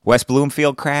West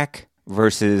Bloomfield crack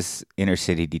versus inner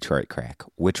city Detroit crack.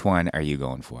 Which one are you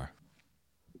going for?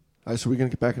 All right, so we're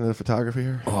going to get back into the photography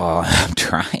here? Oh, I'm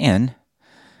trying.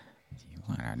 You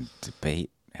want to debate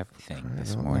everything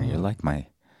this morning. You're like my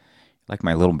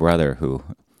little brother who,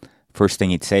 first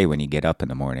thing he'd say when you get up in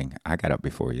the morning, I got up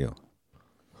before you.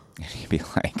 And he'd be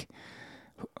like,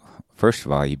 first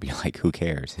of all, you'd be like, who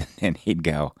cares? And he'd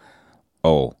go,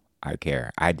 oh, I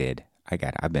care. I did.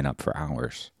 I've been up for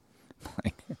hours.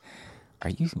 Like,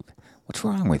 what's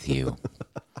wrong with you?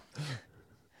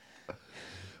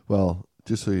 Well,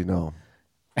 just so you know,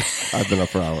 I've been up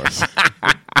for hours.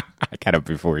 I got up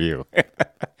before you.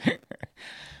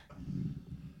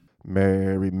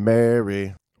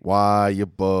 Mary, why you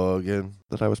bugging?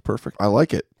 That I was perfect. I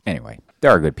like it. Anyway, there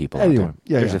are good people out there.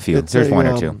 Yeah, There's a few. There's one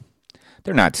or two.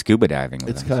 They're not scuba diving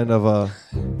with It's us. kind of a...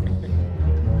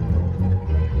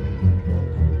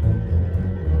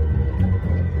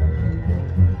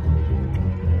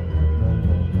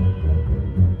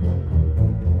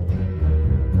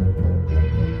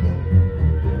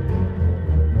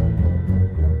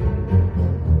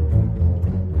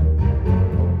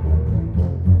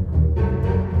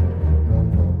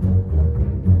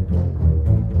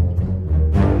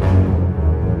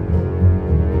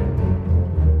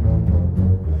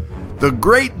 The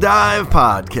Great Dive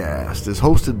Podcast is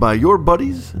hosted by your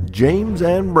buddies, James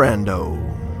and Brando.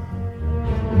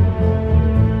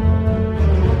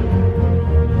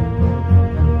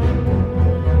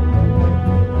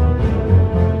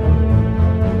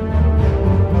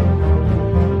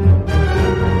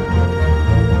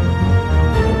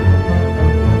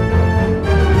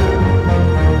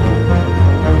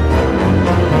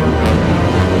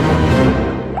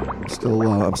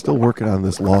 I'm still working on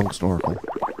this long snorkel.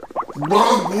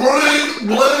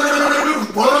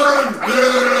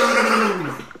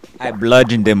 I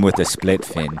bludgeoned him with a split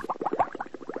fin.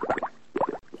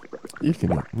 You can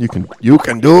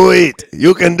do it.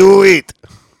 You can do it.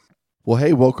 Well,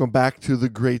 hey, welcome back to the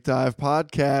Great Dive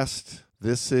Podcast.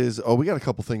 This is, we got a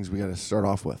couple things we got to start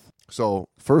off with. So,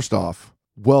 first off,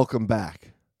 welcome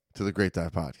back to the Great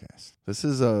Dive Podcast. This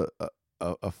is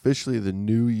officially the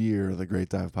new year of the Great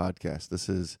Dive Podcast. This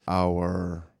is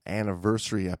our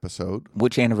anniversary episode.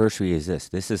 Which anniversary is this?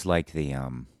 This is like the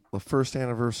first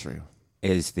anniversary.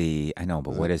 I know,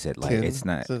 but what is it? Like 10? it's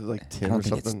not Is it like 10 I don't or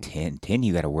think something? it's 10. 10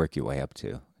 you got to work your way up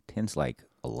to. 10's like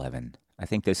 11. I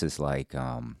think this is like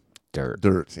dirt.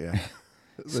 Dirt, yeah.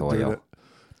 Soil.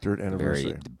 Dirt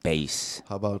anniversary. Very base.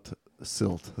 How about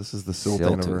silt? This is the silt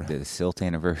anniversary. The silt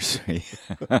anniversary.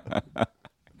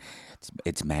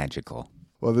 It's magical.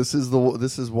 Well, this is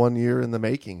 1 year in the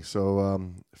making.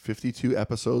 So 52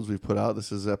 episodes we've put out.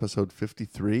 This is episode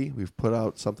 53. We've put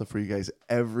out something for you guys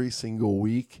every single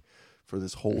week for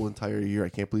this whole entire year. I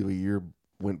can't believe a year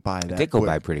went by that quick. It did go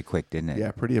by pretty quick, didn't it?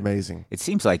 Yeah, pretty amazing. It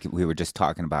seems like we were just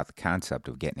talking about the concept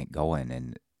of getting it going,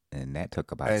 and that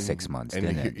took about 6 months,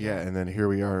 didn't it? Yeah, and then here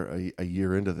we are a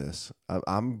year into this.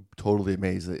 I'm totally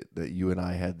amazed that you and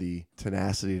I had the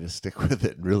tenacity to stick with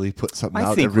it and really put something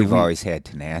out. I think every we've week. always had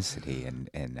tenacity, and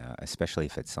especially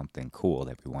if it's something cool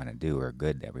that we want to do or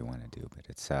good that we want to do. But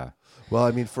it's well,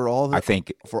 I mean, for all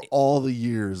the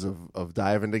years of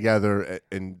diving together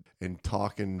and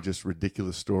talking just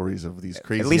ridiculous stories of these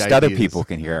crazy. At least ideas, other people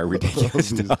can hear our ridiculous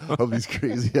stuff. of these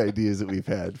crazy ideas that we've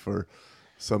had for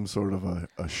some sort of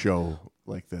a show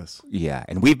like this. Yeah,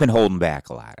 and we've been holding back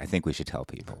a lot. I think we should tell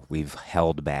people. We've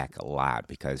held back a lot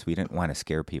because we didn't want to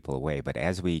scare people away. But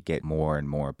as we get more and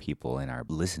more people in our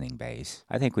listening base,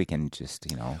 I think we can just,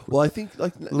 well, I think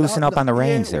like loosen up on the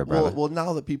reins there, brother. Well,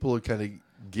 now that people are kind of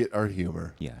get our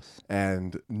humor, yes,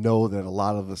 and know that a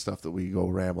lot of the stuff that we go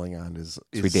rambling on is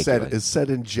said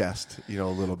in jest, a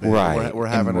little bit. Right,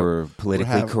 we're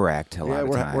politically correct a lot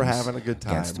of times. We're having a good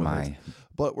time.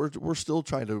 But we're still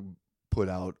trying to put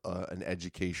out an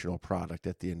educational product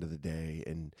at the end of the day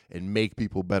and make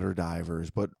people better divers,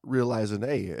 but realizing,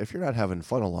 hey, if you're not having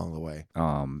fun along the way,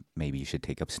 maybe you should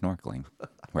take up snorkeling,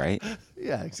 right?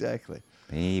 Yeah, exactly.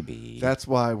 Maybe that's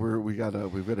why we've got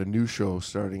a new show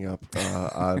starting up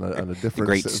on a different the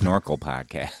Great Snorkel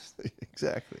Podcast.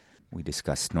 Exactly. We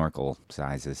discuss snorkel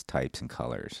sizes, types, and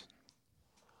colors.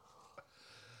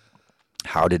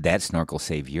 How did that snorkel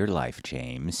save your life,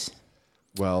 James?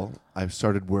 Well, I've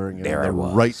started wearing it on the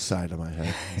right side of my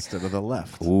head instead of the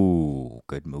left. Ooh,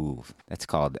 good move. That's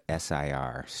called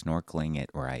SIR, snorkeling it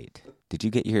right. Did you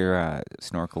get your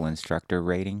snorkel instructor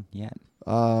rating yet?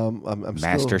 I'm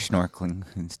Master snorkeling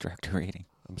instructor rating.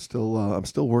 I'm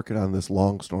still working on this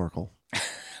long snorkel.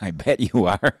 I bet you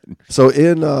are. So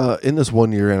in this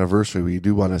 1 year anniversary, we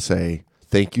do want to say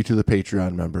thank you to the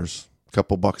Patreon members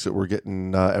couple bucks that we're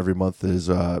getting every month is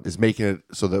making it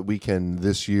so that we can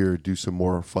this year do some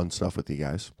more fun stuff with you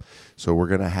guys. So we're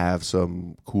gonna have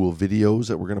some cool videos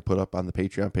that we're gonna put up on the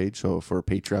Patreon page. So for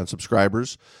Patreon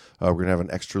subscribers, we're gonna have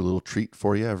an extra little treat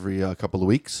for you every couple of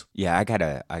weeks. Yeah, I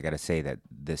gotta say that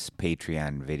this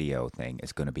Patreon video thing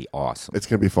is gonna be awesome. It's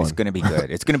gonna be fun. It's gonna be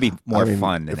good. It's gonna be more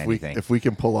fun than if anything. If we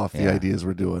can pull off the ideas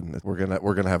we're doing, we're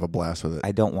gonna have a blast with it.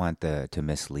 I don't want to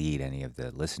mislead any of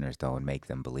the listeners though and make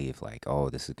them believe like, oh,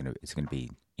 it's gonna be,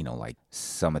 you know, like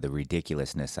some of the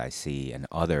ridiculousness I see in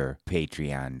other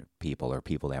Patreon people or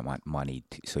people that want money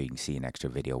so you can see an extra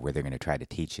video where they're going to try to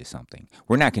teach you something.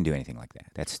 We're not going to do anything like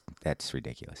that. That's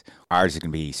ridiculous. Ours is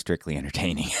going to be strictly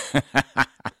entertaining.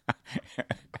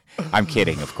 I'm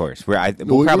kidding, of course.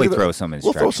 We'll probably throw some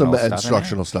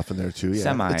instructional stuff in there too.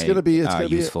 Yeah, it's going to be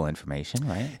useful information,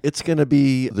 right? It's going to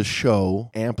be the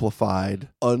show amplified,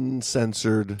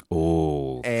 uncensored,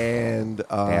 and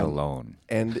that alone,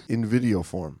 and in video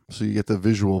form, so you get the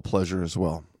visual pleasure as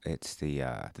well. It's the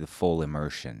full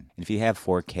immersion. If you have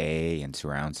 4K and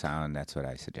surround sound, that's what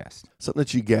I suggest. Something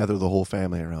that you gather the whole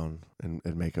family around and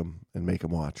make them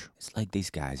watch. It's like these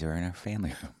guys are in our family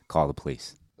room. Call the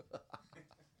police.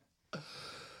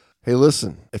 Hey,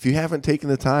 listen, if you haven't taken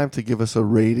the time to give us a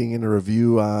rating and a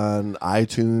review on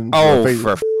iTunes... Oh,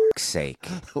 for f***'s sake.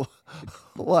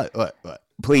 What?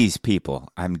 Please, people,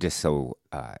 I'm just so...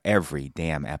 every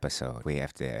damn episode, we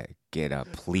have to get a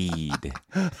plea,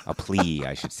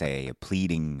 I should say, a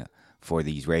pleading for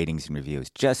these ratings and reviews.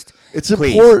 It's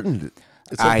please. Important.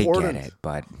 I get it,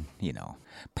 but, you know,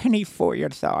 penny for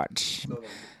your thoughts.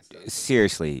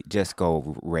 Seriously, just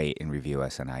go rate and review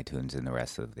us on iTunes and the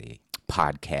rest of the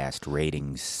podcast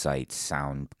ratings sites,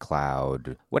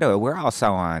 SoundCloud, whatever. We're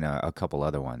also on a couple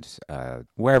other ones.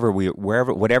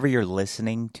 Whatever you're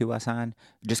listening to us on,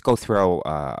 just go throw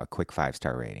a quick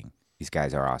 5-star rating. These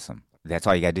guys are awesome. That's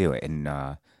all you got to do. And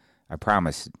I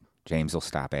promise James will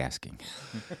stop asking.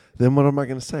 Then what am I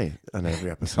going to say on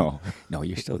every episode? No,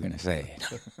 you're still going to say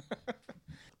it.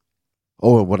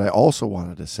 Oh, and what I also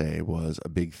wanted to say was a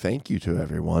big thank you to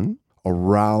everyone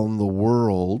around the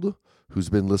world who's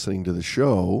been listening to the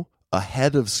show.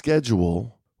 Ahead of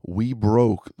schedule, we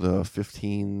broke the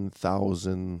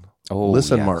 15,000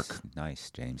 listen mark. Nice,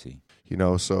 Jamesy. You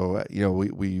know, so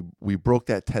we broke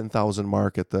that 10,000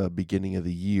 mark at the beginning of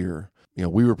the year. You know,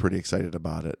 we were pretty excited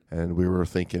about it, and we were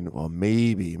thinking, well,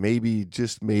 maybe,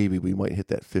 just maybe, we might hit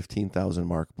that 15,000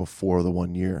 mark before the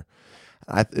 1 year.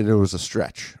 And it was a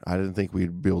stretch. I didn't think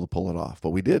we'd be able to pull it off, but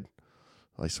we did.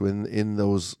 Like, so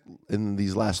in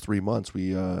these last 3 months,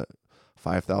 we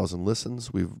 5,000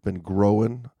 listens. We've been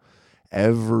growing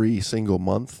every single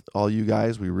month. All you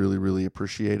guys, we really, really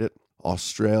appreciate it.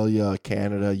 Australia,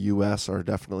 Canada, US are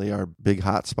definitely our big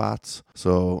hot spots.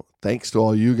 So thanks to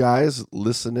all you guys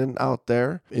listening out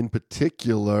there. In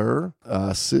particular,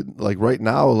 like right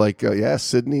now,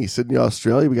 Sydney,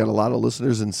 Australia. We got a lot of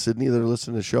listeners in Sydney that are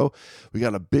listening to the show. We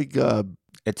got a big...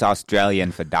 it's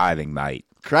Australian for diving, mate.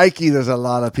 Crikey, there's a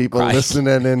lot of people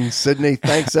listening in Sydney.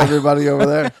 Thanks, everybody over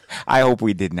there. I hope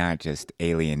we did not just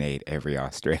alienate every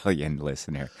Australian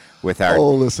listener with our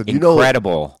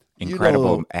incredible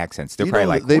accents. They're probably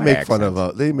like, they make fun of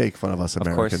us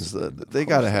Americans. They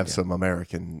got to have some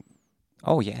American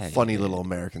funny little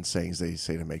American sayings they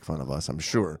say to make fun of us, I'm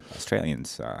sure.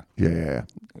 Australians yeah.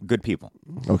 Good people.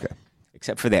 Okay.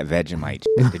 Except for that Vegemite.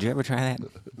 Did you ever try that?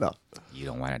 No. You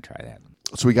don't want to try that.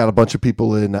 So we got a bunch of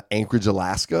people in Anchorage,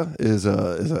 Alaska is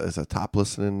a top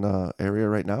listening area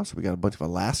right now. So we got a bunch of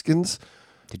Alaskans.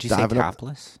 Did you say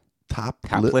topless? Top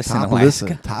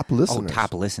listening. Top listeners. Oh,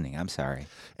 top listening. I'm sorry.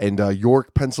 And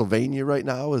York, Pennsylvania right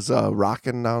now is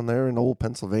rocking down there in old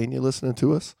Pennsylvania listening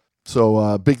to us.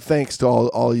 So big thanks to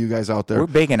all you guys out there. We're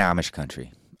big in Amish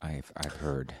country. I've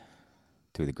heard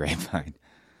through the grapevine.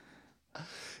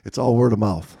 It's all word of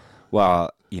mouth.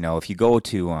 Well, you know, if you go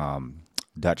to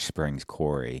Dutch Springs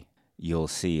Quarry, you'll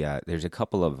see there's a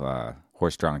couple of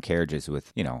horse-drawn carriages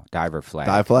with, you know, dive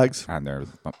flags on their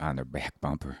back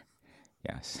bumper.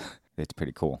 Yes, it's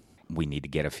pretty cool. We need to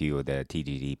get a few of the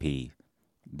TGDP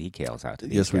decals out to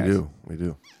these guys. Yes, we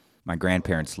do. My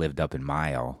grandparents lived up in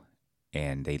Mayo,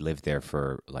 and they lived there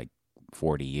for like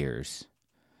 40 years.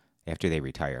 After they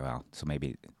retire, so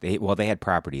maybe they had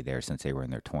property there since they were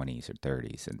in their 20s or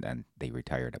 30s, and then they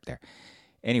retired up there.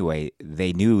 Anyway,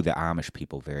 they knew the Amish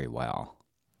people very well.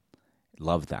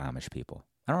 Loved the Amish people.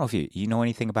 I don't know if you know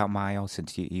anything about Mayo,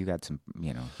 since you got some,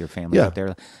 you know, your family up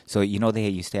there. So, you know, they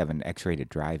used to have an X-rated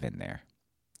drive-in there.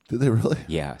 Did they really?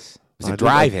 Yes. It was a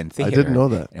drive-in theater. I didn't know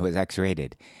that. It was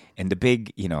X-rated. And the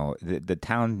big, you know, the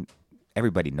town,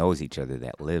 everybody knows each other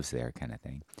that lives there kind of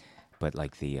thing. But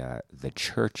like the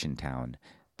church in town,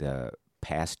 the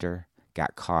pastor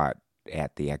got caught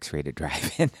at the X-rated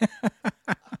drive-in.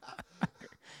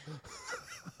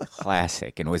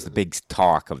 Classic, and was the big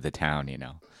talk of the town,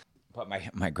 But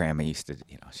my grandma used to,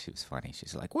 she was funny.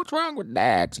 She's like, "What's wrong with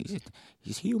Dad?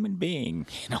 He's a human being,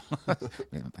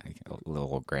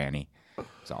 Little old granny.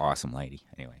 It's an awesome lady.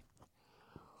 Anyway.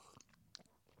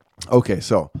 Okay,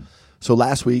 so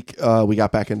last week we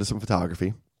got back into some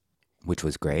photography. Which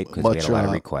was great because we had a lot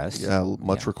of requests. Yeah,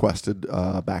 much requested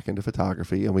back into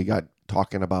photography, and we got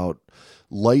talking about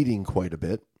lighting quite a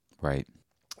bit. Right.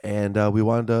 And we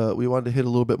wanted to hit a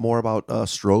little bit more about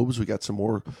strobes. We got some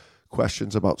more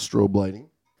questions about strobe lighting.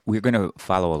 We're going to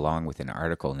follow along with an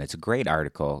article, and it's a great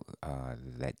article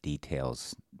that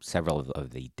details several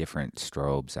of the different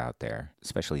strobes out there,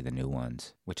 especially the new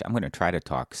ones, which I'm going to try to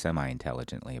talk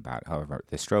semi-intelligently about. However,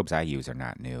 the strobes I use are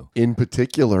not new. In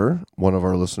particular, one of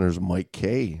our listeners, Mike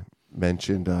K.,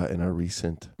 mentioned in a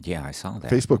recent I saw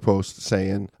that Facebook post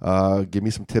saying, give me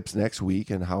some tips next week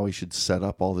and how he should set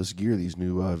up all this gear, these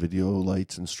new video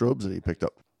lights and strobes that he picked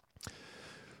up.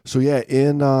 So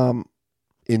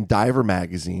in Diver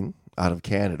Magazine out of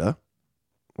Canada,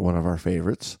 one of our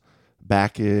favorites,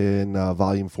 back in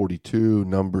volume 42,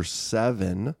 number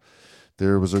 7,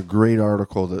 there was a great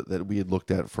article that we had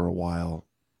looked at for a while,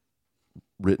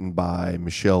 written by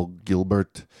Michelle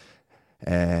Gilbert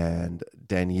and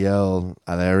Danielle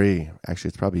Allery. Actually,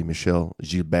 it's probably Michelle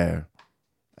Gilbert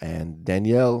and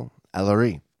Danielle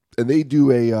Allery. And they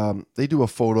do a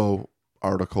photo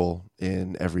article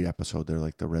in every episode. They're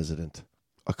like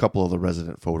a couple of the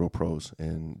resident photo pros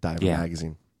in Diver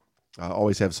Magazine.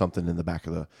 Always have something in the back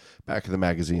of the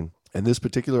magazine. And this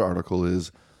particular article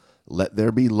is "Let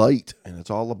There Be Light," and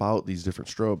it's all about these different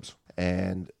strobes.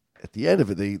 And at the end of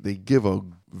it, they give a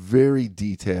very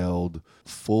detailed,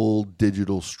 full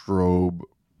digital strobe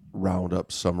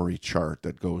roundup summary chart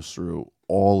that goes through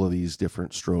all of these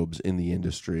different strobes in the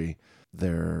industry,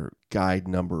 their guide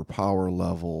number, power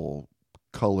level,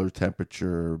 color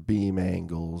temperature, beam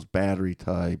angles, battery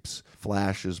types,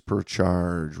 flashes per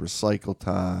charge, recycle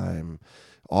time,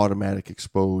 automatic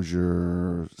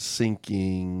exposure,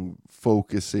 syncing,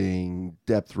 focusing,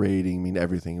 depth rating,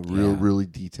 everything. Really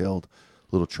detailed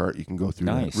little chart you can go through.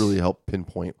 Nice. That really help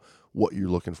pinpoint what you're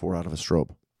looking for out of a strobe.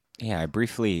 Yeah, I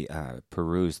briefly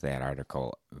perused that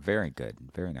article. Very good.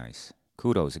 Very nice.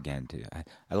 Kudos again to.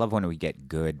 I love when we get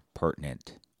good,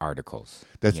 pertinent articles.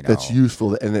 That's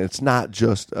useful, and it's not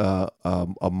just a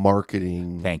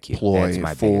marketing ploy. That's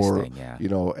my for biggest thing, yeah.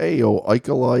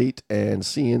 Icolite and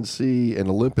CNC and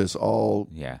Olympus all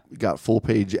got full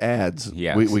page ads.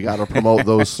 Yes. We got to promote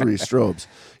those 3 strobes.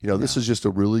 This is just a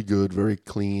really good, very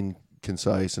clean,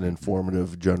 concise, and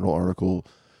informative general article,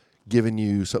 giving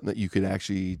you something that you could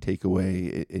actually take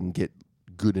away and get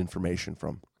good information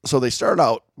from. So they start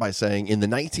out by saying, in the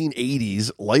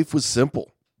 1980s, life was simple.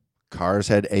 Cars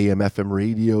had AM/FM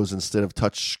radios instead of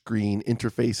touchscreen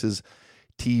interfaces.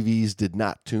 TVs did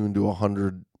not tune to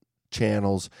 100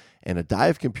 channels, and a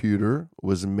dive computer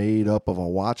was made up of a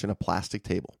watch and a plastic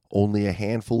table. Only a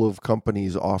handful of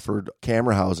companies offered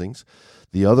camera housings,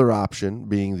 the other option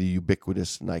being the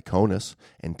ubiquitous Nikonis,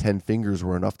 and 10 fingers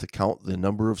were enough to count the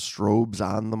number of strobes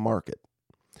on the market.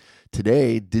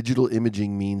 Today, digital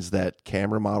imaging means that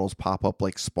camera models pop up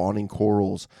like spawning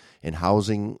corals, and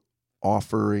housing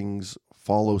offerings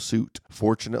follow suit.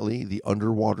 Fortunately, the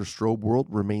underwater strobe world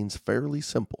remains fairly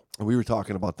simple. And we were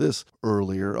talking about this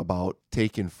earlier, about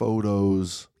taking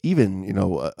photos. Even,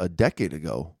 a decade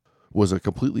ago was a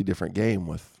completely different game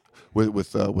with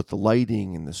the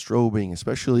lighting and the strobing,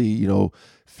 especially,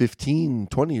 15,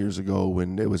 20 years ago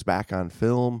when it was back on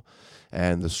film.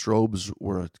 And the strobes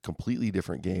were a completely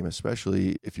different game,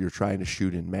 especially if you're trying to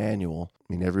shoot in manual.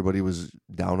 Everybody was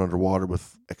down underwater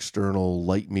with external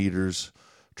light meters,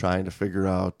 trying to figure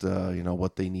out,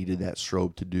 what they needed that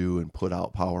strobe to do and put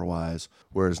out power-wise.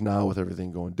 Whereas now, with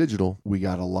everything going digital, we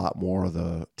got a lot more of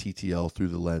the TTL through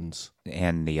the lens.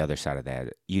 And the other side of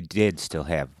that, you did still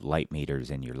have light meters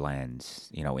in your lens,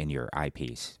 in your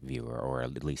eyepiece viewer, or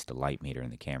at least a light meter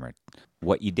in the camera.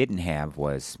 What you didn't have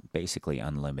was basically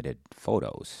unlimited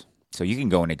photos. So you can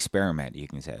go and experiment. You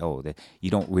can say, you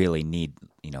don't really need,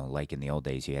 like in the old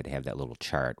days, you had to have that little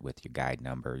chart with your guide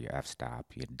number, your f-stop,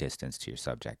 your distance to your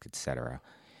subject, etc.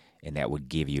 And that would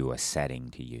give you a setting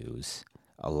to use.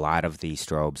 A lot of these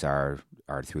strobes are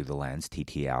through the lens,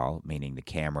 TTL, meaning the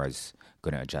camera's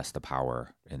going to adjust the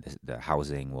power, and the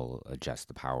housing will adjust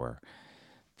the power.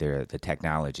 The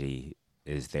technology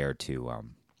is there to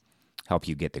help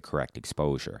you get the correct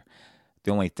exposure. The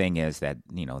only thing is that,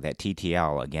 that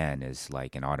TTL, again, is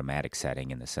like an automatic setting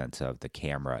in the sense of the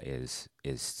camera is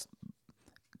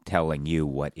telling you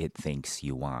what it thinks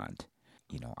you want.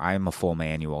 I'm a full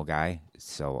manual guy,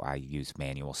 so I use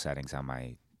manual settings on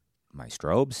my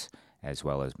strobes as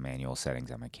well as manual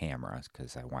settings on my cameras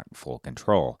because I want full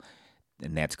control.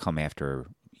 And that's come after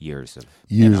years of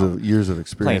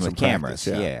experience playing with and cameras.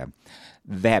 practice, Yeah.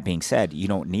 That being said, you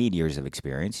don't need years of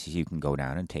experience. You can go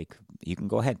down and you can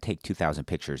go ahead and take 2,000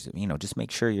 pictures. Just make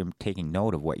sure you're taking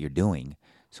note of what you're doing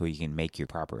so you can make your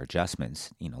proper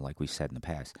adjustments. Like we've said in the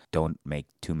past, don't make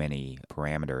too many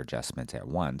parameter adjustments at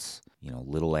once.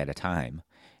 Little at a time.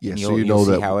 Yeah, And so you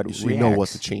know what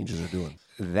the changes are doing.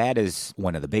 That is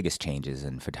one of the biggest changes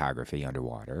in photography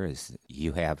underwater is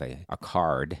you have a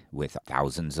card with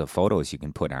thousands of photos you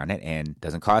can put on it and it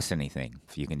doesn't cost anything.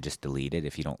 You can just delete it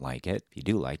if you don't like it. If you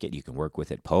do like it, you can work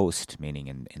with it post, meaning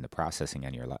in the processing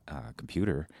on your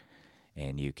computer,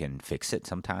 and you can fix it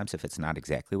sometimes if it's not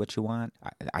exactly what you want.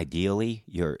 Ideally,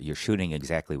 you're shooting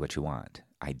exactly what you want.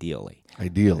 Ideally.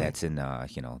 That's in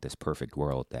this perfect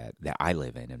world that I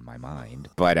live in my mind.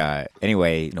 But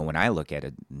anyway, when I look at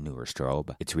a newer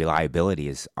strobe, its reliability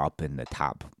is up in the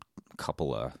top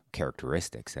couple of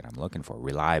characteristics that I'm looking for.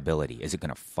 Reliability. Is it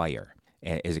going to fire?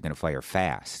 Is it going to fire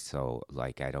fast? So,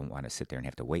 I don't want to sit there and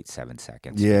have to wait 7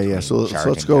 seconds. Yeah. So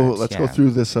let's go. Let's go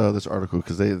through this article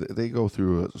because they go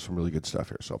through some really good stuff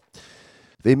here. So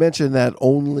they mention that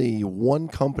only one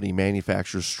company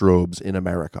manufactures strobes in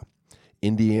America.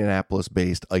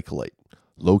 Indianapolis-based Icolite.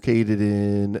 Located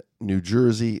in New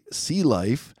Jersey, Sea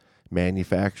Life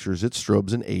manufactures its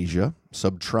strobes in Asia.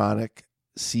 Subtronic,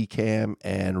 Seacam,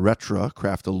 and Retra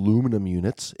craft aluminum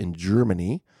units in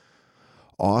Germany,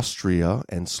 Austria,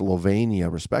 and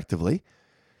Slovenia, respectively.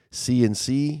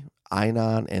 CNC,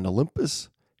 Einon, and Olympus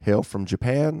hail from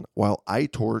Japan, while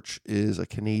iTorch is a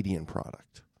Canadian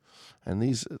product. And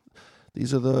these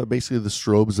are basically the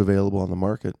strobes available on the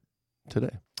market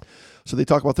today. So they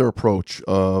talk about their approach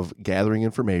of gathering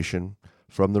information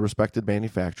from the respected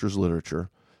manufacturer's literature.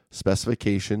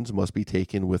 Specifications must be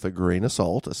taken with a grain of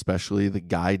salt, especially the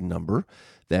guide number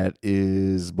that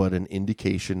is but an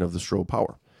indication of the strobe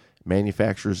power.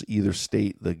 Manufacturers either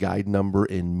state the guide number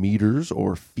in meters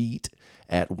or feet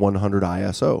at 100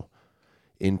 ISO.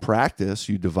 In practice,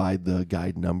 you divide the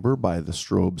guide number by the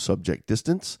strobe subject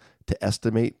distance to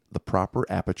estimate the proper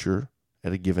aperture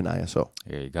at a given ISO.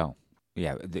 There you go.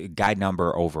 Yeah, the guide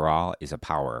number overall is a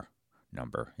power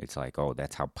number. It's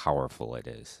that's how powerful it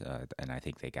is. And I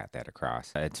think they got that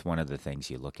across. It's one of the things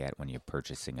you look at when you're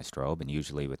purchasing a strobe, and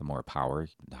usually with more power,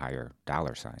 the higher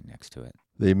dollar sign next to it.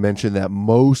 They mention that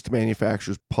most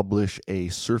manufacturers publish a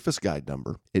surface guide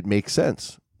number. It makes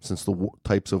sense, since the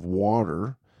types of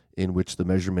water in which the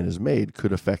measurement is made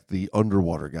could affect the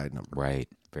underwater guide number. Right.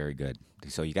 Very good.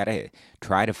 So you got to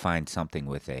try to find something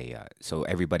with so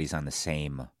everybody's on the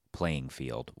same playing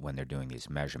field when they're doing these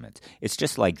measurements. It's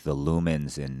just like the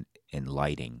lumens in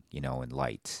lighting, in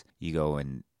lights. You go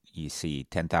and you see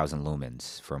 10,000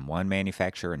 lumens from one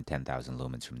manufacturer and 10,000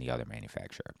 lumens from the other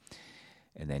manufacturer.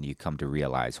 And then you come to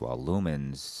realize,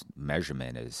 lumens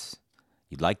measurement is,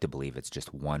 you'd like to believe it's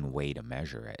just one way to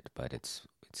measure it, but it's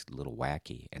a little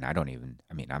wacky. And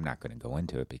I'm not going to go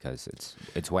into it because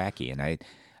it's wacky. And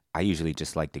I usually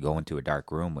just like to go into a dark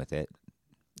room with it,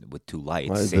 with two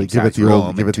lights. Give it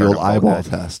the old eyeball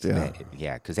test. Yeah.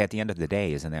 Yeah, because at the end of the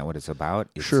day, isn't that what it's about?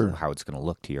 It's sure. How it's going to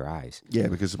look to your eyes. Yeah,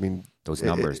 because those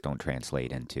numbers don't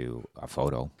translate into a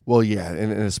photo. Well, yeah,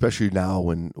 and especially now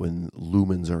when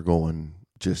lumens are going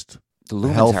just the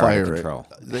lumens hellfire. Are out of control.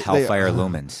 Hellfire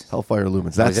lumens. Hellfire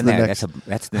lumens.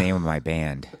 That's the name of my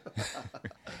band.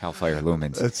 Hellfire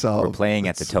lumens. We're playing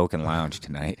at the Token Lounge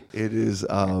tonight. It is.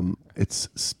 It's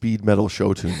speed metal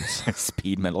show tunes.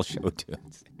 Speed metal show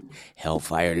tunes.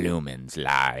 Hellfire lumens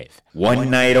live. One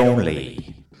night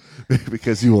only.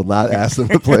 Because you will not ask them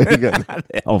to play again.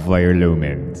 Hellfire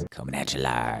lumens coming at you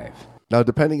live. Now,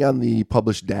 depending on the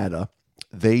published data,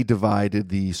 they divided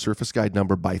the surface guide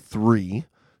number by 3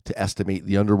 to estimate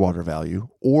the underwater value,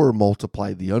 or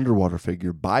multiplied the underwater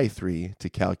figure by 3 to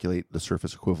calculate the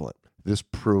surface equivalent. This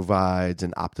provides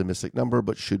an optimistic number,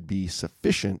 but should be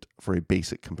sufficient for a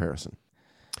basic comparison.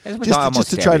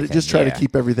 Just to try to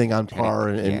keep everything on par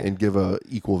and give a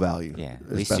equal value. Yeah,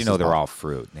 at least they're all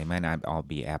fruit. They might not all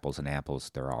be apples and apples.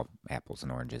 They're all apples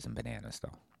and oranges and bananas,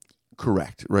 though.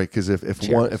 Correct, right? Because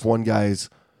if one guy's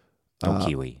no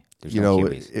kiwi. There's no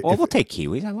kiwis. We'll take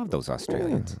kiwis. I love those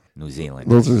Australians. New Zealand.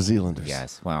 Those are New Zealanders.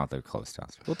 Yes. Well, they're close to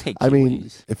Australia. We'll take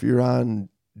kiwis. If you're on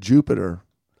Jupiter,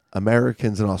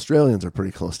 Americans and Australians are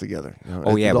pretty close together.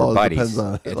 We're buddies.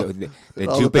 The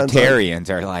Jupiterians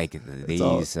are like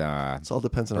these. It all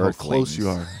depends on how close you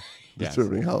are,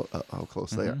 determining how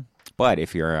close they are. But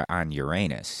if you're on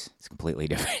Uranus, it's completely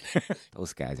different.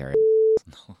 Those guys are.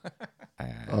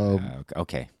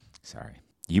 Okay, sorry.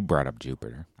 You brought up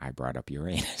Jupiter. I brought up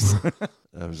Uranus.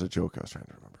 That was a joke I was trying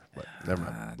to remember. But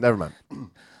never mind.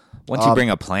 Once you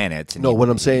bring up planets. No, what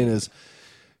I'm saying is,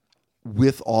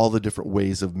 with all the different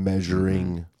ways of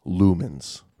measuring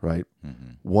lumens, right?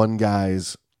 Mm-hmm. One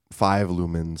guy's 5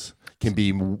 lumens can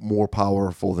be more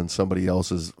powerful than somebody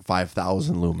else's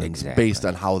 5,000 lumens based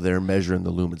on how they're measuring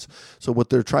the lumens. So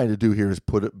what they're trying to do here is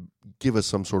give us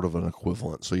some sort of an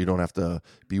equivalent, so you don't have to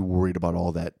be worried about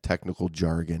all that technical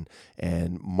jargon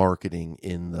and marketing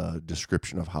in the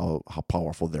description of how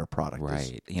powerful their product is.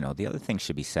 Right. You know, the other thing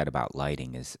should be said about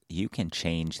lighting is you can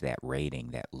change that rating,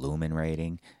 that lumen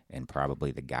rating, and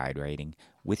probably the guide rating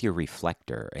with your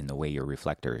reflector and the way your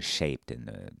reflector is shaped and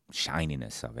the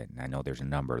shininess of it. And I know there's a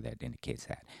number that indicates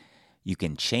that. You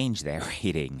can change that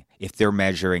rating if they're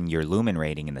measuring your lumen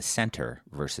rating in the center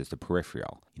versus the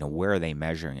peripheral. You know, where are they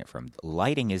measuring it from?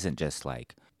 Lighting isn't just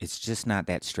like, it's just not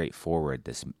that straightforward,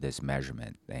 this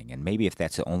measurement thing. And maybe if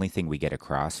that's the only thing we get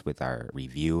across with our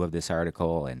review of this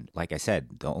article, and like I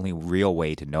said, the only real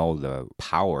way to know the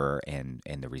power and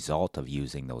the result of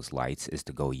using those lights is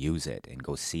to go use it and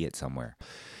go see it somewhere.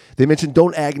 They mentioned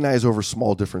don't agonize over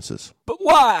small differences. But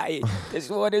why? This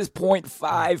one is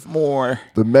 0.5 more.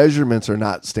 The measurements are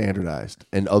not standardized,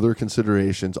 and other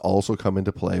considerations also come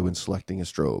into play when selecting a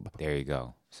strobe. There you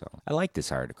go. So I like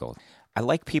this article. I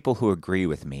like people who agree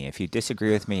with me. If you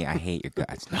disagree with me, I hate your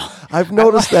guts. No. I've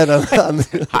noticed that on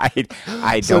I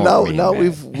don't. So now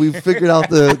we've figured out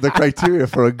the criteria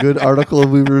for a good article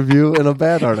we review and a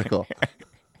bad article.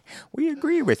 We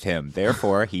agree with him,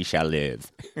 therefore he shall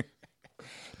live.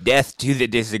 Death to the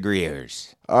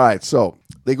disagreeers. All right, so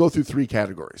they go through 3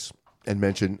 categories and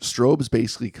mention strobes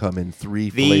basically come in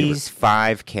 3 flavors. These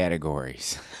 5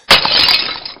 categories.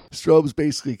 Strobes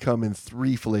basically come in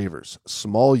 3 flavors.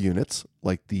 Small units,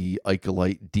 like the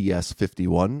Icolite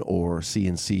DS51 or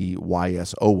CNC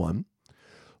YS01.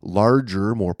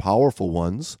 Larger, more powerful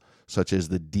ones, such as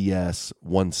the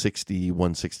DS160,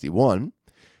 161.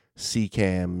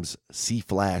 CCAM's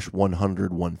C-Flash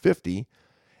 100, 150.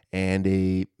 And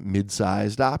a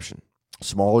mid-sized option.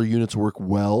 Smaller units work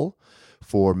well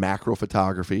for macro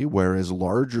photography, whereas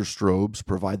larger strobes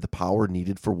provide the power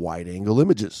needed for wide-angle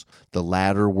images. The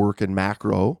latter work in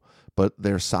macro, but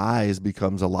their size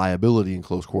becomes a liability in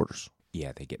close quarters.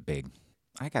 Yeah, they get big.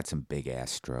 I got some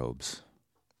big-ass strobes.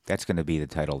 That's going to be the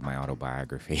title of my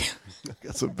autobiography. I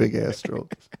got some big-ass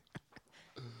strobes.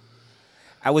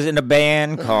 I was in a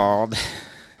band called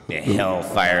the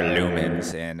Hellfire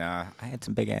Lumens, and I had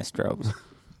some big-ass strobes.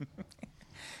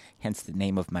 Hence the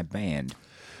name of my band.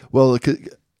 Well,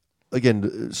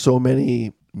 again, so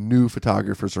many new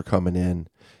photographers are coming in,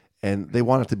 and they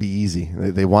want it to be easy.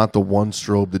 They want the one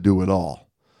strobe to do it all.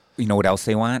 You know what else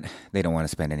they want? They don't want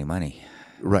to spend any money.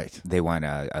 Right. They want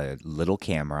a little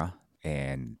camera,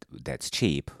 and that's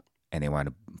cheap, and they want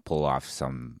to pull off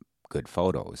some good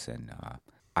photos. And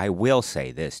I will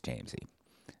say this, Jamesy.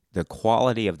 The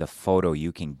quality of the photo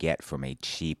you can get from a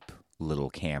cheap little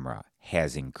camera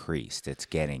has increased. It's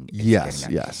getting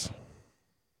yes.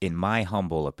 In my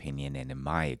humble opinion and in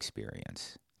my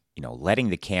experience, you know, letting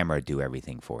the camera do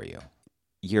everything for you,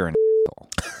 you're an asshole.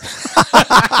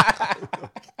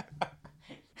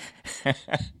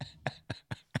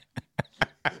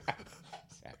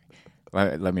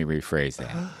 Let me rephrase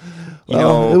that. You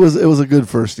know, it was a good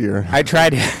first year. I try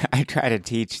to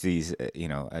teach these.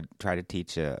 I try to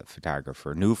teach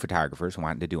new photographers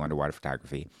wanting to do underwater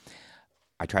photography.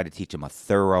 I try to teach them a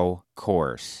thorough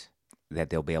course that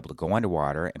they'll be able to go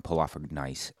underwater and pull off a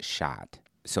nice shot.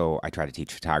 So I try to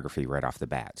teach photography right off the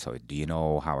bat. So do you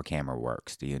know how a camera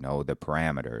works? Do you know the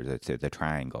parameters, the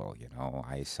triangle,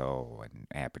 ISO and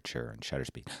aperture and shutter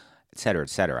speed, et cetera, et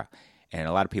cetera. And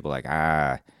a lot of people are like,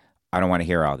 I don't want to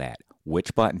hear all that.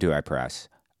 Which button do I press?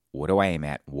 What do I aim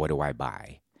at? What do I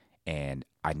buy? And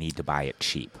I need to buy it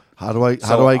cheap. How do I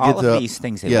get these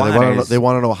things? They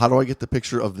want to know how do I get the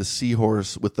picture of the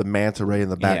seahorse with the manta ray in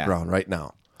the background right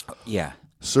now? Yeah.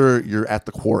 Sir, you're at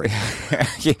the quarry.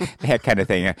 That kind of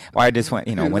thing. Well, I just want,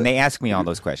 when they ask me all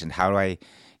those questions, how do I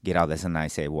get all this? And I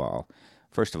say, well,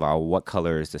 first of all, what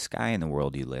color is the sky in the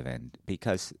world you live in?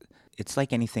 Because it's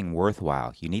like anything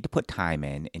worthwhile. You need to put time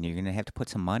in, and you're going to have to put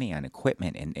some money on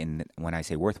equipment. And when I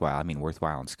say worthwhile, I mean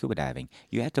worthwhile in scuba diving.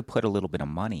 You have to put a little bit of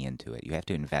money into it. You have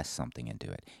to invest something into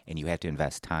it, and you have to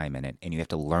invest time in it, and you have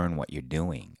to learn what you're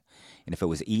doing. And if it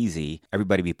was easy,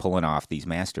 everybody would be pulling off these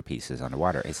masterpieces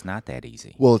underwater. It's not that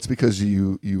easy. Well, it's because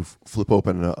you flip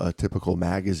open a typical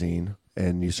magazine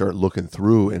and you start looking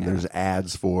through, and there's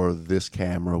ads for this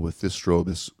camera with this strobe,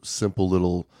 this simple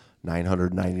little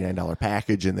 $999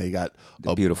 package, and they got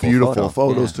The a beautiful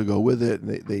photos yeah. to go with it.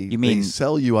 And they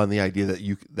sell you on the idea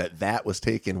that that was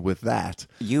taken with that.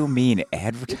 You mean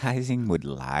advertising would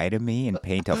lie to me and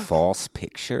paint a false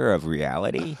picture of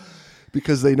reality?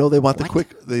 Because they know they want the What?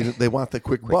 quick they want the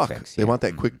quick buck. fix, They yeah. want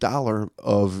that quick dollar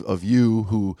of you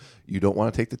who you don't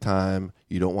want to take the time,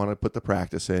 you don't want to put the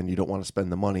practice in, you don't want to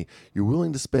spend the money. You're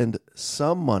willing to spend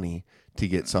some money to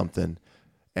get something,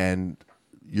 and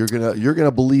you're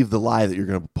gonna believe the lie that you're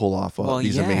gonna pull off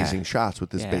these yeah. amazing shots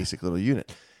with this Yeah. basic little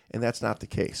unit, and that's not the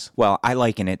case. Well, I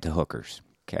liken it to hookers.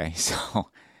 Okay, so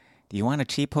do you want a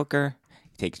cheap hooker?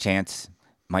 You take a chance.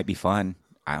 Might be fun.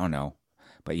 I don't know.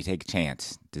 But you take a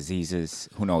chance. Diseases,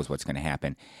 who knows what's going to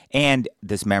happen. And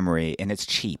this memory, and it's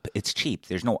cheap. It's cheap.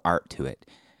 There's no art to it.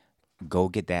 Go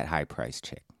get that high-priced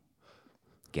chick.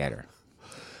 Get her.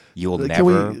 You'll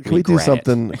never Can we do regret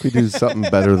something? it. Can we do something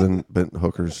better than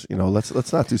hookers?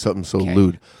 Let's not do something so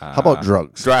lewd. How about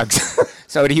drugs? Drugs.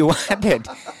 So do you want it?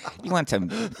 You want some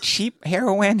cheap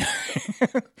heroin?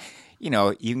 You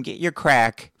can get your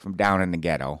crack from down in the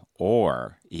ghetto,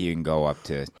 or you can go up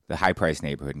to the high-priced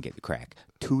neighborhood and get the crack.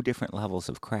 2 different levels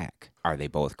of crack. Are they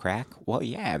both crack? Well,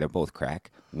 yeah, they're both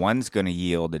crack. One's going to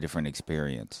yield a different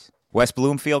experience. West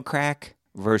Bloomfield crack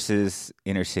versus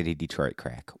inner city Detroit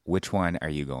crack. Which one are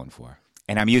you going for?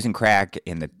 And I'm using crack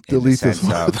in the sense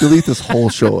of... delete this whole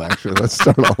show, actually. Let's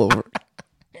start all over.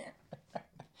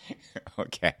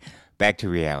 Okay, back to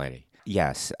reality.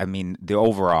 Yes, I mean, the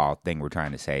overall thing we're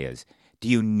trying to say is, do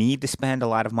you need to spend a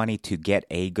lot of money to get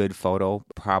a good photo?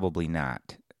 Probably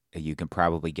not. You can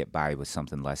probably get by with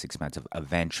something less expensive.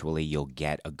 Eventually, you'll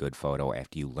get a good photo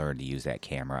after you learn to use that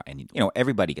camera. And,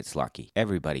 everybody gets lucky.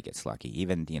 Everybody gets lucky.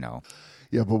 Even,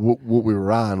 Yeah, but what we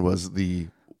were on was the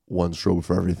one strobe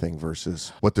for everything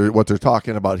versus what they're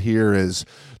talking about here is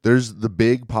there's the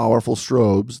big powerful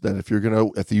strobes that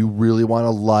if you really want to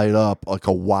light up like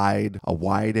a wide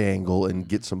angle and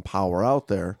get some power out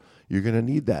there, you're gonna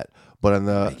need that. But on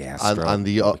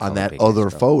that other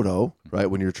photo, right,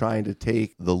 when you're trying to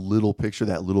take the little picture,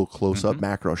 that little close-up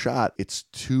macro shot, it's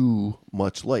too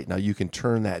much light. Now you can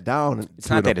turn that down. It's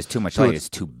not that it's too much light; it's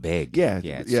too big. Yeah,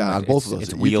 on both of those,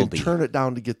 it's you wieldy. can turn it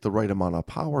down to get the right amount of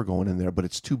power going in there, but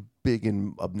it's too big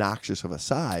and obnoxious of a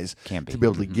size to be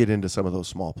able to get into some of those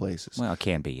small places. Well, it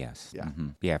can be, yes. Yeah.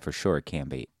 Yeah, for sure it can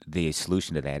be. The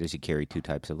solution to that is you carry 2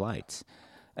 types of lights.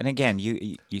 And again,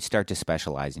 you start to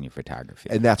specialize in your photography.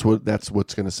 And that's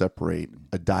what's going to separate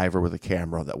a diver with a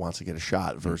camera that wants to get a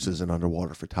shot versus an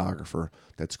underwater photographer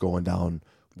that's going down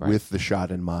with the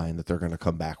shot in mind that they're going to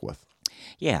come back with.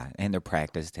 Yeah, and they're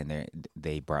practiced and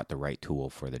they brought the right tool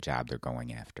for the job they're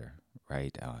going after,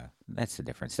 right? That's the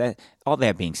difference. All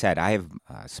that being said, I have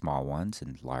small ones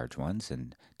and large ones,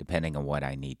 and depending on what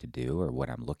I need to do or what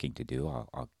I'm looking to do,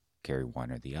 I'll carry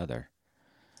one or the other.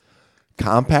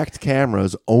 Compact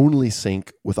cameras only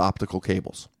sync with optical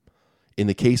cables. In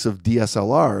the case of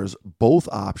DSLRs, both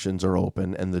options are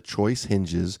open and the choice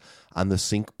hinges on the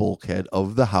sync bulkhead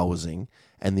of the housing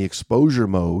and the exposure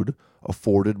mode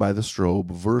afforded by the strobe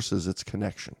versus its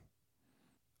connection.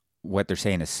 What they're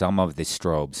saying is some of the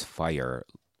strobes fire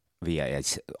via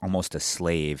almost a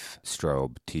slave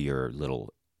strobe to your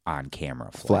little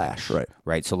on-camera flash.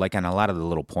 Right. So like on a lot of the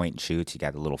little point and shoots, you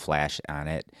got the little flash on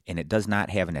it, and it does not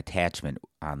have an attachment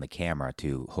on the camera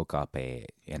to hook up an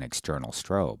external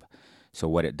strobe. So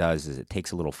what it does is it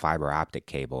takes a little fiber optic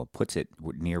cable and puts it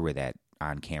near where that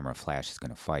on-camera flash is going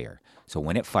to fire. So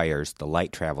when it fires, the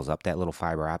light travels up that little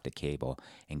fiber optic cable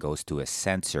and goes to a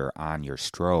sensor on your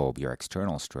strobe, your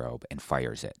external strobe, and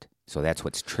fires it. So that's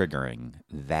what's triggering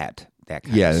that kind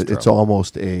of strobe. It's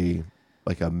almost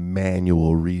like a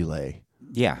manual relay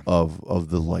of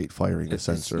the light firing the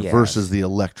sensor versus the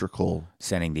electrical.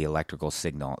 Sending the electrical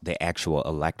signal, the actual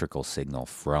electrical signal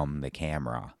from the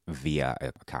camera via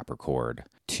a copper cord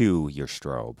to your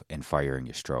strobe and firing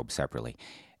your strobe separately.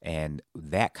 And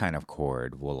that kind of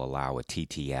cord will allow a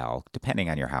TTL, depending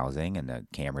on your housing and the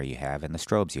camera you have and the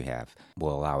strobes you have,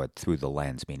 will allow it through the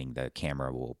lens, meaning the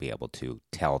camera will be able to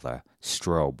tell the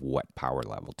strobe what power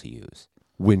level to use.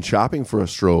 When shopping for a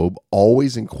strobe,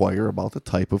 always inquire about the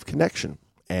type of connection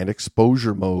and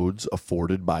exposure modes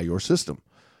afforded by your system.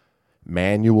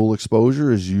 Manual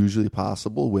exposure is usually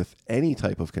possible with any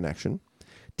type of connection.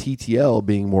 TTL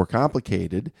being more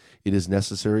complicated, it is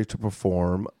necessary to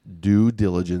perform due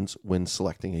diligence when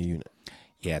selecting a unit.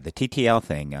 Yeah, the TTL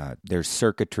thing, there's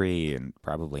circuitry and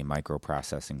probably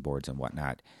microprocessing boards and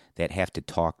whatnot that have to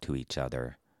talk to each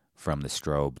other from the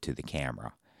strobe to the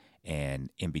camera. And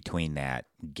in between that,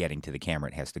 getting to the camera,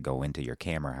 it has to go into your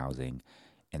camera housing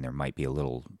and there might be a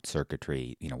little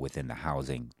circuitry, within the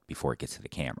housing before it gets to the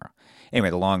camera. Anyway,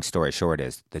 the long story short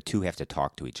is the two have to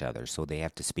talk to each other, so they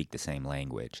have to speak the same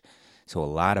language. So a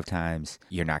lot of times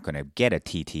you're not going to get a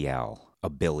TTL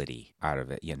ability out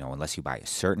of it, unless you buy a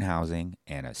certain housing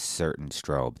and a certain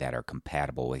strobe that are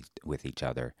compatible with each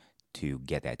other to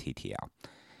get that TTL.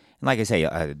 And like I say,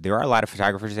 there are a lot of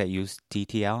photographers that use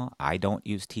TTL. I don't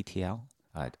use TTL.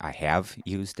 I have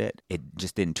used it. It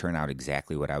just didn't turn out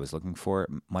exactly what I was looking for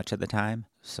much of the time,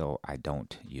 so I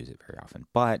don't use it very often.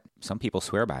 But some people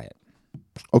swear by it.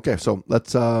 Okay, so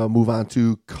let's move on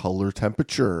to color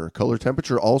temperature. Color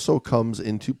temperature also comes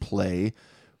into play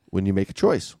when you make a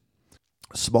choice.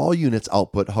 Small units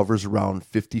output hovers around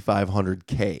 5,500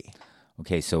 K.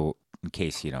 Okay, so in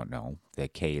case you don't know, the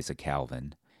K is a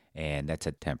Kelvin, and that's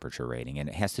a temperature rating, and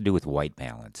it has to do with white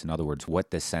balance. In other words,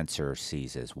 what the sensor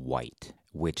sees as white,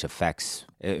 which affects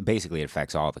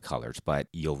all the colors, but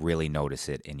you'll really notice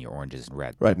it in your oranges and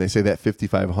reds. Right, and they say that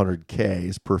 5,500K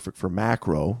is perfect for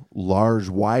macro. Large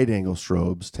wide-angle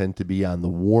strobes tend to be on the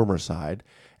warmer side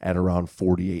at around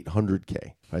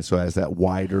 4,800K. Right, so as that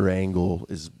wider angle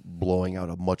is blowing out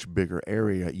a much bigger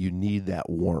area, you need that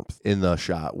warmth in the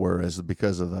shot, whereas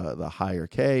because of the higher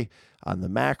K on the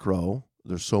macro,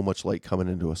 there's so much light coming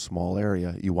into a small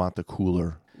area, you want the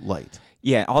cooler light.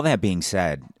 Yeah, all that being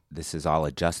said, this is all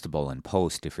adjustable in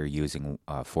post if you're using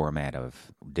a format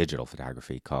of digital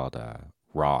photography called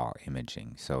RAW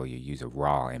imaging. So you use a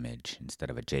RAW image instead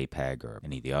of a JPEG or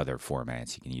any of the other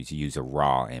formats. You can use a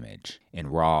RAW image.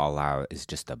 And RAW is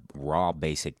just the raw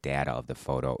basic data of the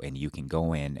photo, and you can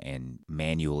go in and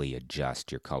manually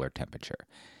adjust your color temperature.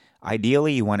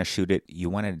 Ideally, you want to shoot it, you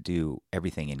want to do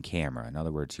everything in camera. In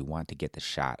other words, you want to get the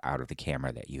shot out of the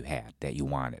camera that you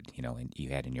wanted, and you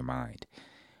had in your mind.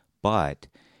 But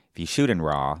if you shoot in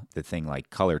RAW, the thing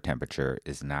like color temperature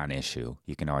is non-issue.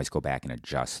 You can always go back and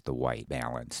adjust the white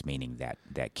balance, meaning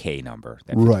that K number.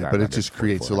 Right, but it just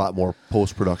creates a lot more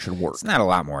post-production work. It's not a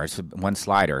lot more. It's one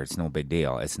slider. It's no big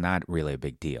deal. It's not really a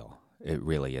big deal. It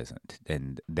really isn't.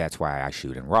 And that's why I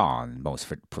shoot in RAW, and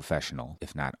most professional,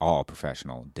 if not all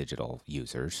professional digital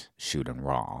users shoot in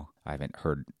RAW. I haven't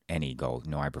heard any go,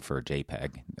 no, I prefer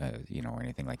JPEG, or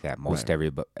anything like that. Most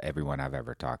everyone I've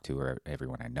ever talked to or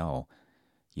everyone I know,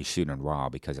 you shoot in RAW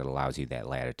because it allows you that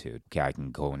latitude. Okay, I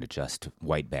can go and adjust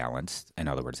white balance, in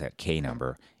other words, that K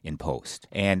number in post.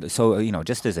 And so,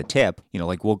 just as a tip,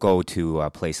 like we'll go to a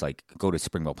place go to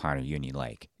Springville Pond or Union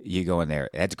Lake. You go in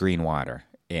there, that's green water.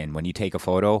 And when you take a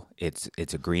photo, it's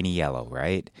a greeny yellow,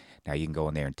 right? Now you can go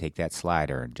in there and take that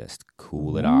slider and just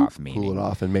cool it off. Cool it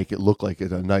off and make it look like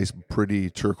it's a nice, pretty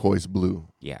turquoise blue.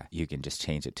 Yeah, you can just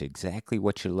change it to exactly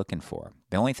what you're looking for.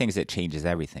 The only thing is it changes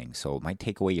everything, so it might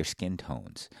take away your skin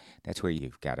tones. That's where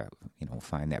you've got to,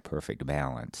 find that perfect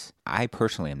balance. I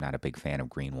personally am not a big fan of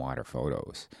green water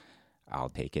photos. I'll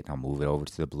take it and I'll move it over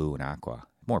to the blue and aqua.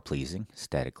 More pleasing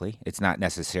aesthetically. It's not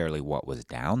necessarily what was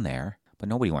down there, but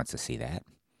nobody wants to see that.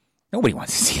 Nobody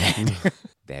wants to see that.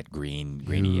 That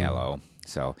greeny yellow.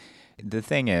 So the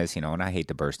thing is, and I hate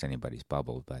to burst anybody's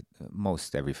bubble, but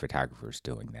most every photographer is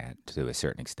doing that to a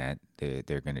certain extent.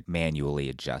 They're going to manually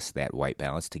adjust that white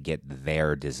balance to get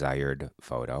their desired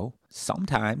photo.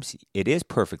 Sometimes it is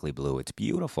perfectly blue. It's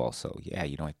beautiful. So, yeah,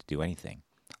 you don't have to do anything.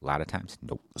 A lot of times,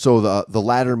 nope. So the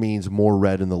latter means more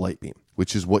red in the light beam,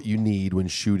 which is what you need when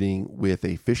shooting with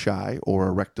a fisheye or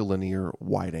a rectilinear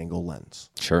wide-angle lens.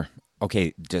 Sure.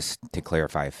 Okay, just to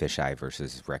clarify, fisheye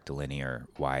versus rectilinear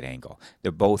wide angle.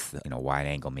 They're both, wide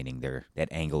angle, meaning that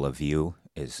angle of view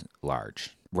is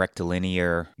large.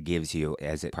 Rectilinear gives you,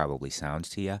 as it probably sounds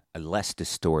to you, a less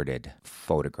distorted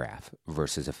photograph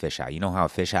versus a fisheye. You know how a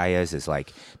fisheye is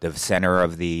like the center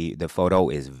of the photo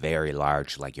is very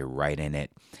large, like you're right in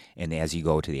it. And as you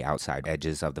go to the outside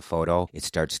edges of the photo, it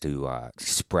starts to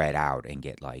spread out and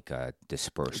get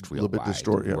dispersed real wide. A little bit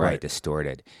distorted. Right,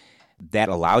 distorted. That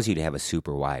allows you to have a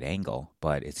super wide angle,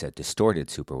 but it's a distorted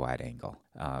super wide angle,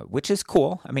 which is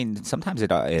cool. I mean, sometimes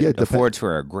it affords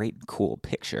for a great, cool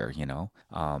picture,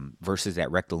 versus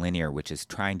that rectilinear, which is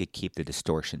trying to keep the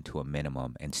distortion to a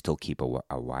minimum and still keep a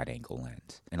wide angle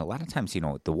lens. And a lot of times,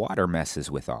 the water messes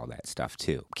with all that stuff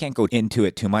too. Can't go into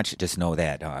it too much. Just know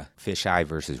that fisheye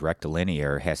versus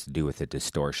rectilinear has to do with the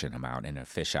distortion amount, and a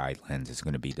fisheye lens is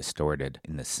going to be distorted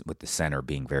with the center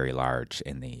being very large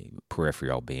and the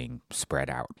peripheral being spread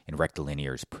out. And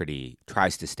rectilinear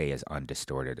tries to stay as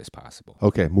undistorted as possible.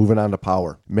 Okay, moving on to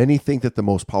power. Many think that the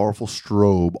most powerful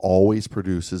strobe always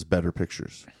produces better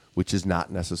pictures, which is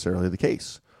not necessarily the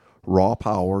case. Raw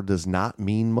power does not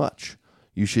mean much.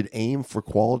 You should aim for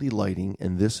quality lighting,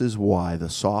 and this is why the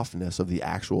softness of the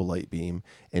actual light beam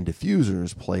and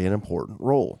diffusers play an important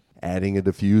role. Adding a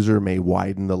diffuser may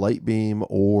widen the light beam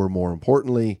or, more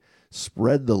importantly,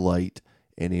 spread the light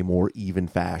in a more even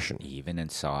fashion. Even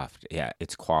and soft. Yeah,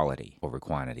 it's quality over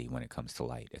quantity when it comes to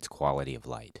light. It's quality of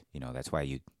light. That's why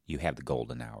you have the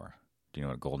golden hour. Do you know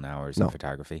what a golden hour is in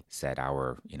photography? It's that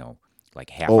hour,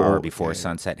 like half hour before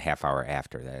sunset, half hour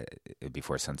after that,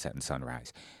 before sunset and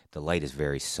sunrise. The light is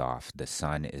very soft. The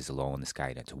sun is low in the sky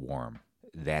and it's warm.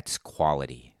 That's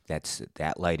quality.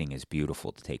 That lighting is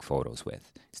beautiful to take photos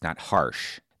with. It's not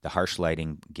harsh. The harsh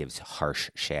lighting gives harsh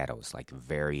shadows, like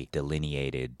very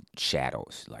delineated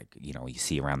shadows, like, you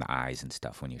see around the eyes and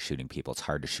stuff when you're shooting people. It's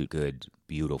hard to shoot good,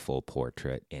 beautiful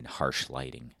portrait in harsh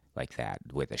lighting like that,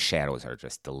 where the shadows are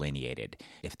just delineated.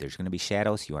 If there's going to be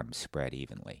shadows, you want them spread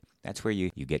evenly. That's where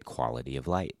you get quality of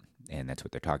light. And that's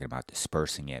what they're talking about,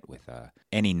 dispersing it with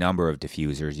any number of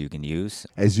diffusers you can use.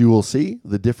 As you will see,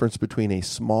 the difference between a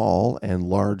small and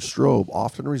large strobe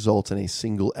often results in a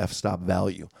single f-stop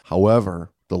value.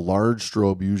 However, the large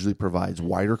strobe usually provides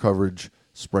wider coverage,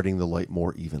 spreading the light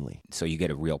more evenly. So you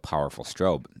get a real powerful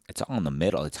strobe. It's all in the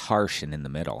middle. It's harsh and in the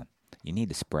middle. You need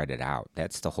to spread it out.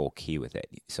 That's the whole key with it.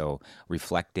 So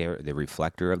the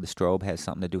reflector of the strobe has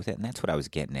something to do with it, and that's what I was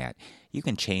getting at. You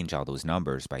can change all those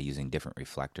numbers by using different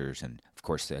reflectors and, of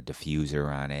course, a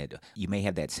diffuser on it. You may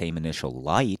have that same initial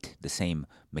light, the same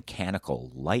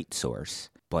mechanical light source,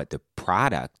 but the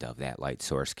product of that light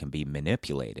source can be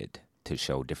manipulated to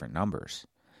show different numbers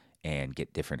and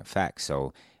get different effects.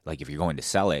 So, like if you're going to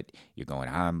sell it, you're going,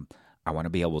 I want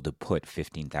to be able to put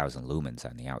 15,000 lumens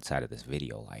on the outside of this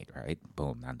video light, right?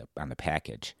 Boom, on the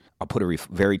package. I'll put a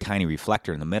very tiny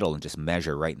reflector in the middle and just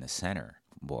measure right in the center.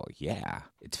 Well, yeah,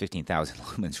 it's 15,000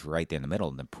 lumens right there in the middle,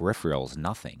 and the peripheral is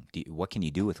nothing. What can you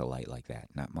do with a light like that?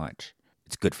 Not much.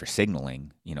 It's good for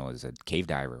signaling, as a cave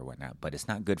diver or whatnot, but it's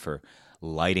not good for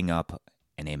lighting up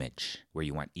an image where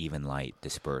you want even light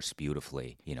dispersed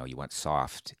beautifully. You want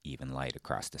soft, even light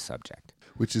across the subject.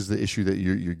 Which is the issue that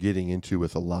you're getting into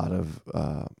with a lot of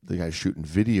the guys shooting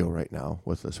video right now,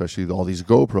 with especially all these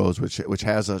GoPros, which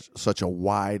has such a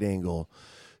wide angle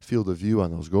field of view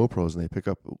on those GoPros, and they pick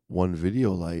up one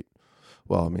video light.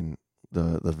 Well, I mean,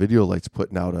 the video light's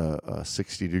putting out a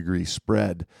 60-degree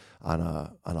spread on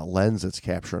a lens that's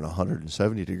capturing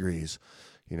 170 degrees.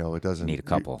 It doesn't need a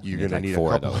couple. You're going to need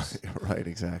four a couple of those, right?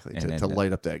 Exactly, to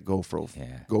light up that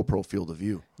GoPro field of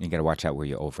view. You got to watch out where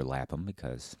you overlap them,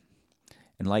 because,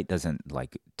 and light doesn't,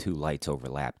 like two lights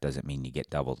overlap doesn't mean you get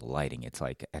double the lighting. It's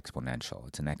like exponential.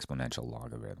 It's an exponential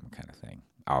logarithm kind of thing.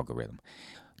 Algorithm.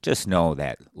 Just know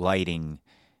that lighting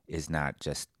is not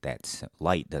just that.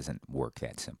 Light doesn't work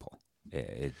that simple.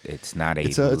 It's not a.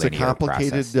 It's a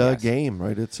complicated game,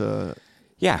 right?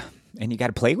 Yeah. And you got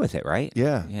to play with it, right?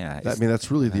 Yeah. Yeah.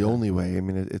 That's really the only way. I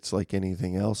mean, it's like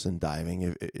anything else in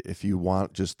diving. If you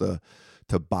want just to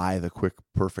buy the quick,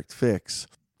 perfect fix,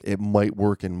 it might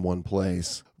work in one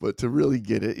place. But to really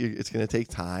get it, it's going to take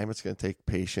time. It's going to take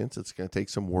patience. It's going to take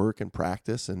some work and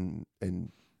practice and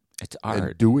it's art.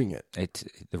 And doing it.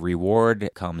 The reward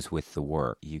comes with the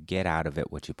work. You get out of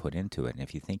it what you put into it. And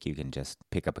if you think you can just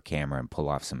pick up a camera and pull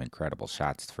off some incredible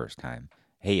shots the first time,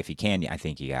 hey, if you can, I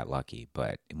think you got lucky.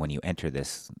 But when you enter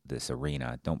this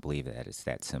arena, don't believe that it's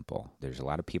that simple. There's a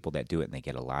lot of people that do it, and they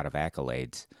get a lot of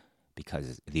accolades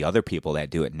because the other people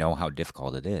that do it know how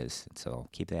difficult it is. And so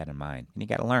keep that in mind. And you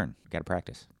got to learn. You got to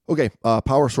practice. Okay,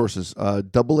 power sources,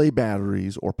 AA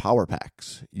batteries or power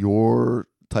packs. Your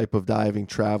type of diving,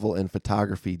 travel, and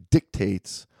photography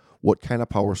dictates what kind of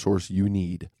power source you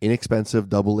need.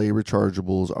 Inexpensive AA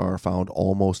rechargeables are found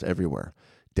almost everywhere.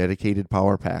 Dedicated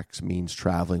power packs means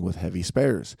traveling with heavy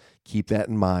spares. Keep that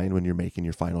in mind when you're making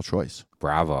your final choice.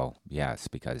 Bravo. Yes,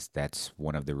 because that's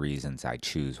one of the reasons I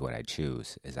choose what I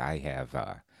choose, is I have,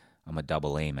 I'm a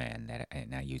AA man,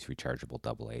 and I use rechargeable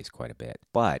AA's quite a bit.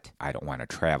 But I don't want to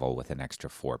travel with an extra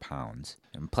 4 pounds.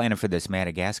 I'm planning for this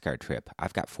Madagascar trip.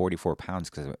 I've got 44 pounds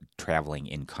because I'm traveling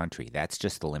in country. That's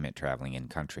just the limit, traveling in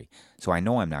country. So I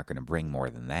know I'm not going to bring more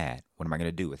than that. What am I going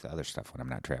to do with the other stuff when I'm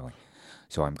not traveling?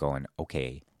 So I'm going,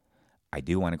 okay, I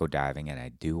do want to go diving and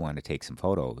I do want to take some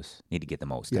photos. Need to get the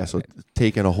most out of it.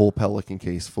 Taking a whole Pelican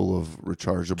case full of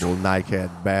rechargeable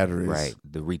NiCad batteries. Right.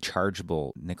 The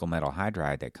rechargeable nickel metal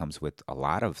hydride that comes with a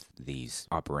lot of these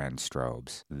upper end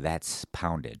strobes, that's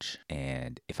poundage.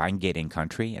 And if I can get in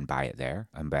country and buy it there,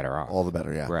 I'm better off. All the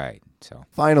better, yeah. Right. So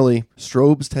finally,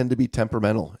 strobes tend to be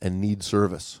temperamental and need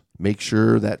service. Make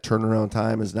sure that turnaround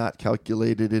time is not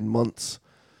calculated in months.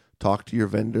 Talk to your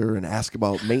vendor and ask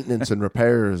about maintenance and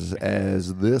repairs,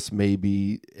 as this may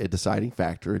be a deciding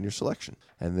factor in your selection.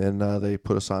 And then they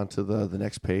put us on to the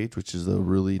next page, which is a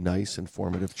really nice,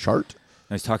 informative chart.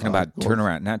 I was talking about going-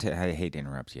 turnaround. I hate to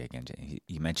interrupt you again.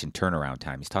 You mentioned turnaround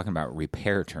time. He's talking about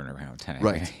repair turnaround time.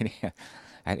 Right.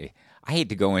 I hate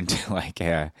to go into like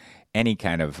any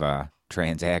kind of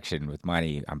transaction with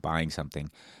money. I'm buying something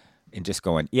and just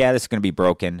going, yeah, this is going to be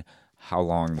broken. How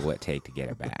long will it take to get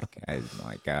it back? I'm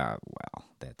like, well,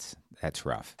 that's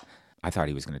rough. I thought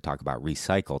he was going to talk about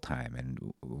recycle time,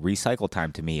 and recycle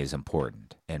time to me is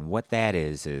important. And what that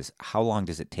is how long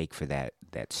does it take for that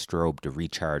strobe to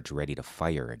recharge, ready to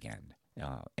fire again?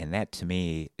 And that to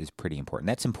me is pretty important.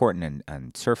 That's important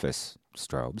on surface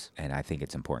strobes, and I think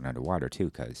it's important underwater too,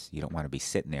 because you don't want to be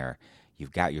sitting there.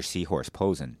 You've got your seahorse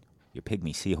posing. Your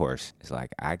pygmy seahorse is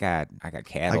like, I got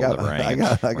cattle to range.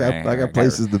 I got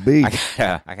places to be.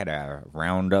 I gotta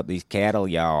round up these cattle,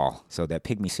 y'all. So that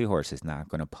pygmy seahorse is not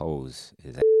going to pose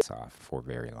his ass off for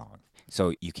very long.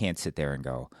 So you can't sit there and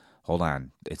go, hold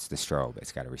on, it's the strobe.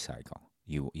 It's got to recycle.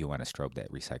 You want a strobe that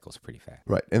recycles pretty fast.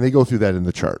 Right, and they go through that in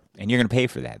the chart. And you're going to pay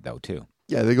for that, though, too.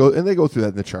 Yeah, they go through that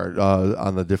in the chart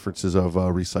on the differences of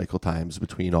recycle times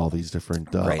between all these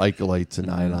different icholites and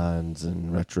nylons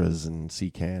and retras and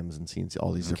CCAMs and CNC,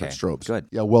 all these different strobes. Good.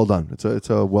 Yeah, well done. It's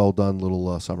a well done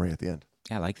little summary at the end.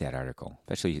 Yeah, I like that article,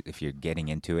 especially if you're getting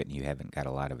into it and you haven't got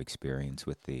a lot of experience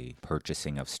with the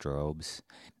purchasing of strobes.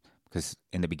 Because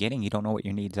in the beginning, you don't know what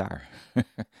your needs are.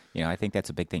 I think that's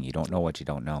a big thing. You don't know what you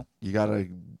don't know. You got to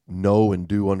know and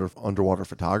do underwater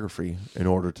photography in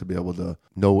order to be able to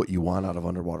know what you want out of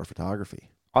underwater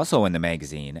photography. Also in the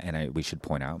magazine, and we should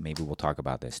point out, maybe we'll talk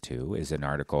about this too, is an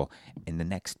article in the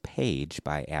next page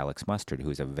by Alex Mustard,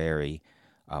 who's a very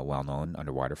well-known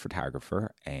underwater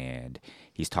photographer. And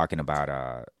he's talking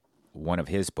about one of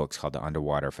his books called The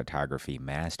Underwater Photography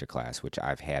Masterclass, which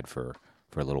I've had for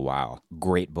a little while.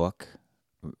 Great book,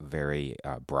 very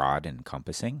broad and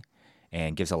encompassing,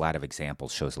 and gives a lot of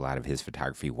examples, shows a lot of his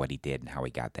photography, what he did and how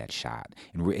he got that shot.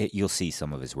 And you'll see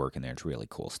some of his work in there. It's really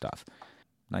cool stuff.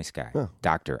 Nice guy. Yeah.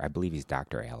 I believe he's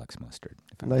Dr. Alex Mustard.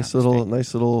 Nice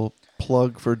little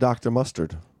plug for Dr.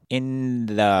 Mustard. In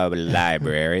the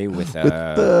library with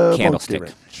the candlestick.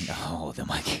 monkey wrench. No,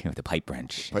 the pipe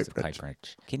wrench. Pipe It's a pipe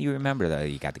wrench. Can you remember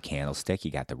you got the candlestick,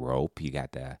 you got the rope, you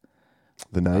got the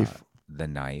knife. The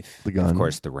knife, the gun, of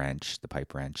course, the wrench, the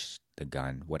pipe wrench, the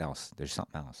gun. What else? There's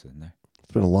something else, isn't there?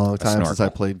 It's been a long time since I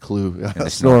played Clue. And a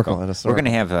snorkel. We're going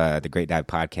to have the Great Dive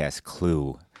Podcast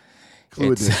Clue.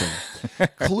 Edition.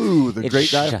 Clue, the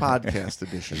Great Dive Podcast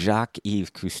edition. Jacques-Yves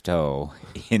Cousteau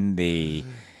in the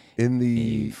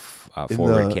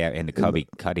forward cab in the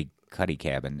cuddy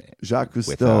cabin. Jacques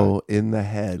Cousteau in the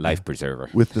head, life preserver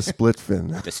with the split fin,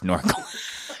 the snorkel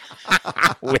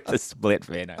with the split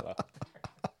fin. I love it.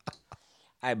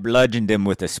 I bludgeoned him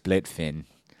with a split fin.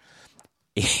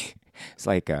 It's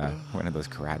like one of those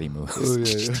karate moves. Oh,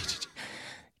 yeah.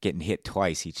 Getting hit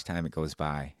twice each time it goes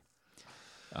by.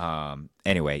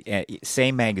 Anyway,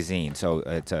 same magazine. So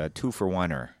it's a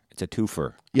 2-for-1er. It's a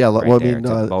twofer. Yeah, right well, there. I mean,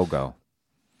 it's a BOGO.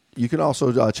 You can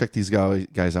also check these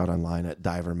guys out online at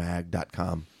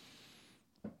divermag.com.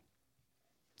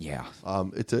 Yeah.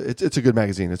 It's a good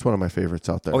magazine. It's one of my favorites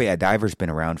out there. Oh, yeah. Diver's been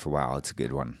around for a while. It's a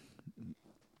good one.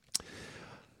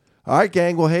 All right,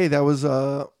 gang. Well, hey, that was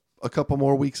a couple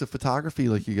more weeks of photography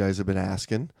like you guys have been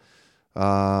asking.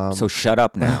 So shut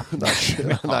up now.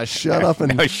 Shut up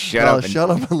and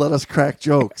let us crack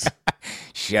jokes.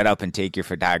 Shut up and take your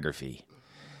photography.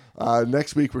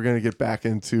 Next week, we're going to get back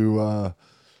into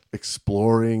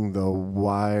exploring the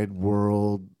wide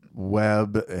world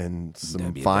web and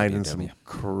finding some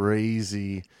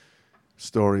crazy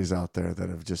stories out there that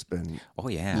have just been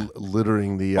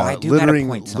littering the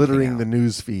littering the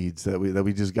news feeds that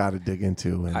we just got to dig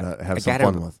into and have some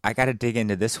fun with. I got to dig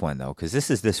into this one though, because this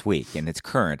is this week and it's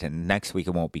current, and next week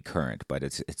it won't be current, but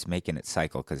it's making it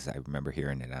cycle, because I remember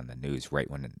hearing it on the news right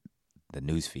when the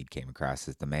news feed came across.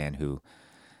 Is the man who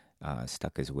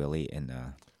stuck his willy in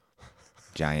a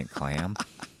giant clam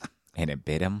and it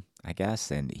bit him, I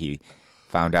guess, and he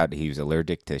found out he was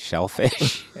allergic to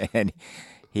shellfish and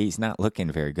he's not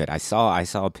looking very good. I saw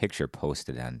a picture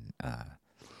posted on.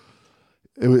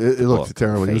 It looked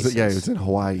terrible. He was in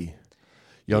Hawaii.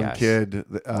 Young kid,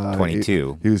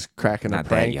 22. He was cracking not a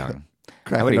prank. That young.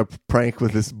 Cracking a prank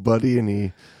with his buddy, and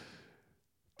he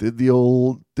did the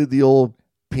old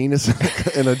penis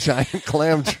in a giant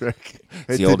clam trick.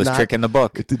 It's the oldest trick in the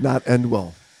book. It did not end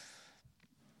well.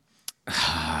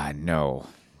 No.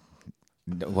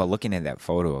 Well, looking at that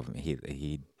photo of him,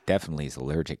 he definitely is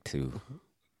allergic to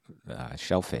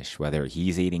shellfish, whether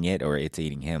he's eating it or it's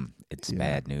eating him. It's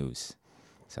bad news.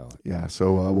 So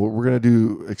we're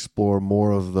gonna explore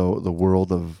more of the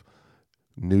world of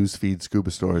newsfeed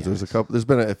scuba stories. Yes. There's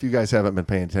been if you guys haven't been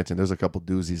paying attention, there's a couple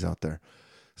doozies out there.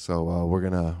 So we're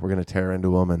gonna tear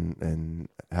into them and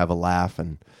have a laugh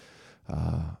and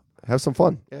have some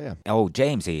fun. Yeah. Oh,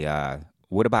 Jamesy,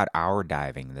 what about our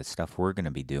diving? The stuff we're going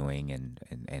to be doing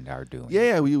and are doing.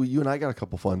 Yeah. You and I got a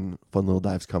couple fun little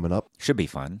dives coming up. Should be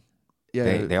fun.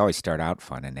 Yeah. They always start out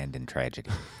fun and end in tragedy.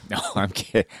 No, I'm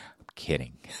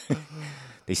kidding.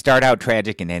 They start out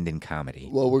tragic and end in comedy.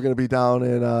 Well, we're gonna be down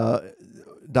in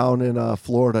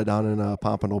Florida, down in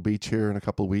Pompano Beach here in a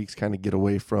couple of weeks. Kind of get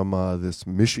away from this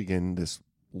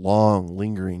long,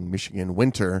 lingering Michigan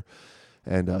winter,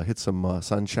 and hit some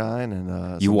sunshine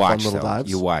and some fun little dives.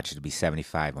 You watch. It'll be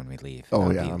 75 when we leave. Oh,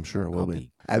 I'm sure it will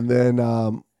be. And then,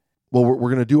 we're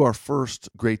going to do our first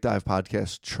Great Dive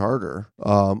Podcast charter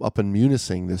up in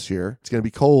Munising this year. It's going to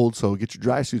be cold, so get your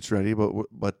dry suits ready.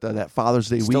 But that Father's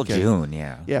Day weekend. Still June,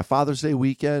 yeah. Yeah, Father's Day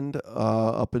weekend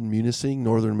up in Munising,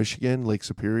 northern Michigan, Lake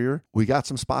Superior. We got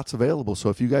some spots available, so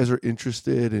if you guys are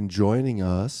interested in joining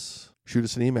us, shoot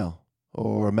us an email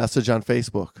or a message on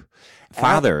Facebook.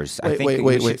 Fathers. I think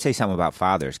we should say something about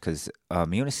fathers, because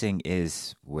Munising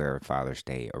is where Father's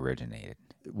Day originated.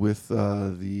 With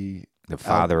the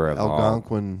father of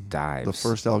Algonquin all dives. The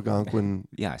first Algonquin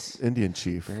yes. Indian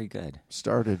chief. Very good.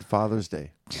 Started Father's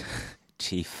Day.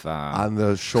 Chief. On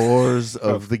the shores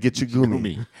of the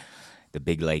Gitchagumi. The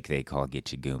big lake they call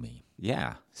Gitchagumi.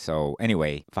 Yeah. So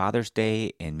anyway, Father's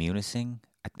Day in Munising.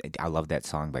 I love that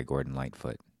song by Gordon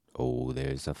Lightfoot. Oh,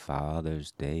 there's a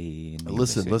Father's Day in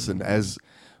Munising.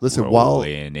 Listen.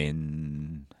 Rolling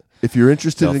in. If you're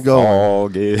interested in going,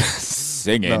 fog is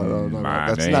singing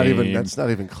my name. That's not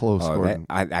even close. Gordon.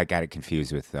 I got it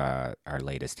confused with our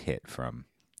latest hit from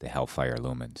the Hellfire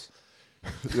Lumens.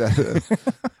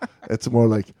 It's more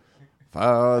like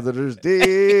Father's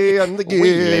Day on the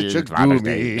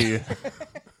Gitchagumi.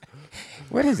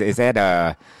 What is it? Is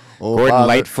that Gordon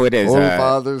Lightfoot is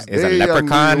a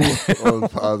leprechaun? On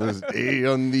Father's Day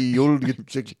on the old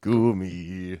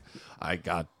Gitchagumi, I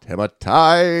got him a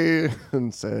tie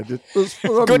and said it was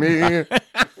for me.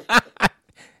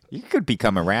 You could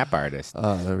become a rap artist.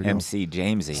 There we go. MC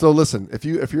Jamesy. So listen, if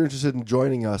you're interested in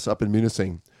joining us up in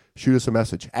Munising, shoot us a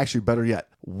message. Actually, better yet,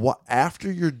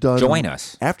 after you're done, join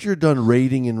us. After you're done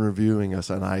rating and reviewing us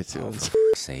on iTunes, for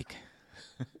f***'s sake.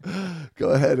 Go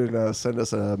ahead and send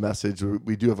us a message.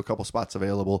 We do have a couple spots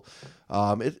available.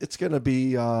 It's going to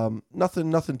be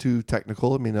nothing too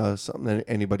technical. I mean, something that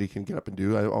anybody can get up and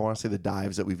do. I want to say the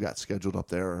dives that we've got scheduled up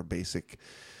there are basic.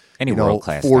 Any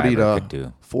world-class diver could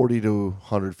do. 40 to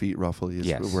 100 feet roughly is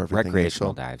where everything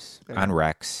recreational is. Dives on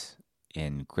wrecks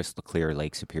in crystal clear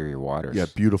Lake Superior waters. Yeah,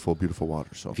 beautiful, beautiful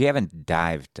water. So if you haven't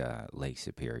dived Lake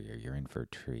Superior, you're in for a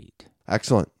treat.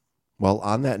 Excellent. Well,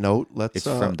 on that note, It's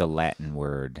from the Latin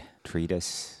word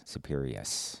treatus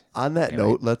superius. On that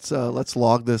note, let's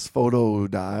log this photo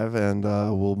dive, and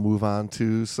we'll move on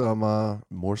to some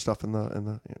more stuff in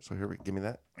the. So give me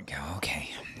that. Okay,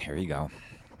 here we go.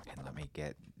 And let me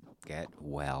get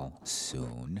well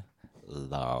soon.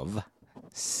 Love,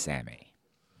 Sammy.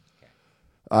 Okay.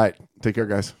 All right, take care,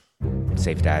 guys.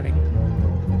 Safe diving.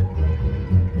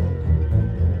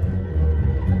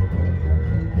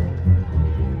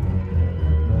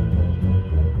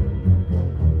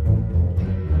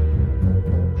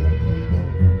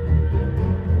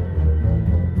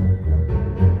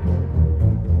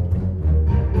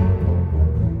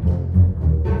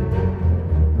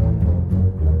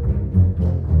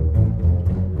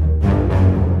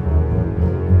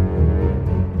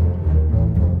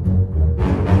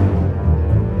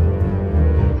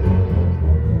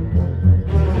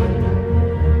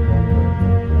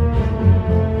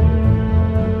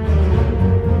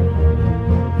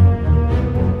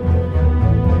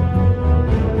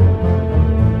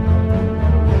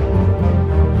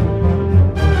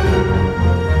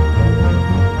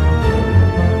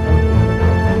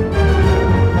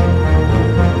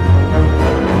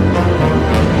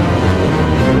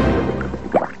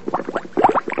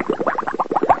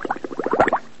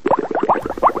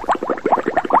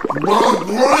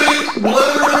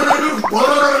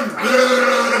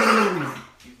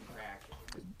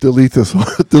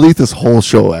 Delete this whole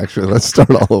show. Actually, let's start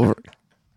all over.